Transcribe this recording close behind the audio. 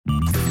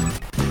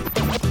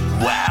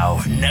Wow,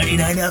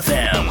 99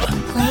 FM.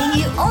 Playing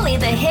you only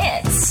the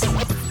hits.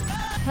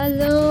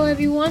 Hello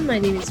everyone, my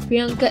name is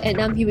Priyanka and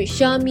I'm here with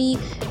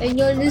Shami and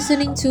you're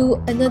listening to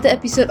another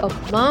episode of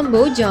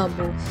Mambo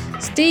Jambo.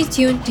 Stay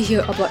tuned to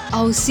hear about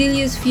our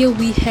silliest fear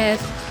we have,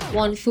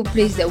 wonderful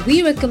place that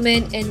we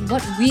recommend and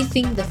what we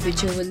think the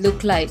future will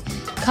look like.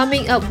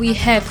 Coming up we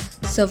have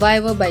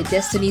Survivor by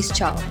Destiny's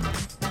Child.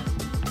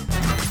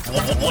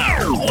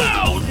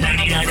 Wow,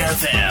 99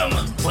 FM.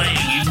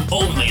 Playing you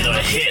only the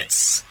hits.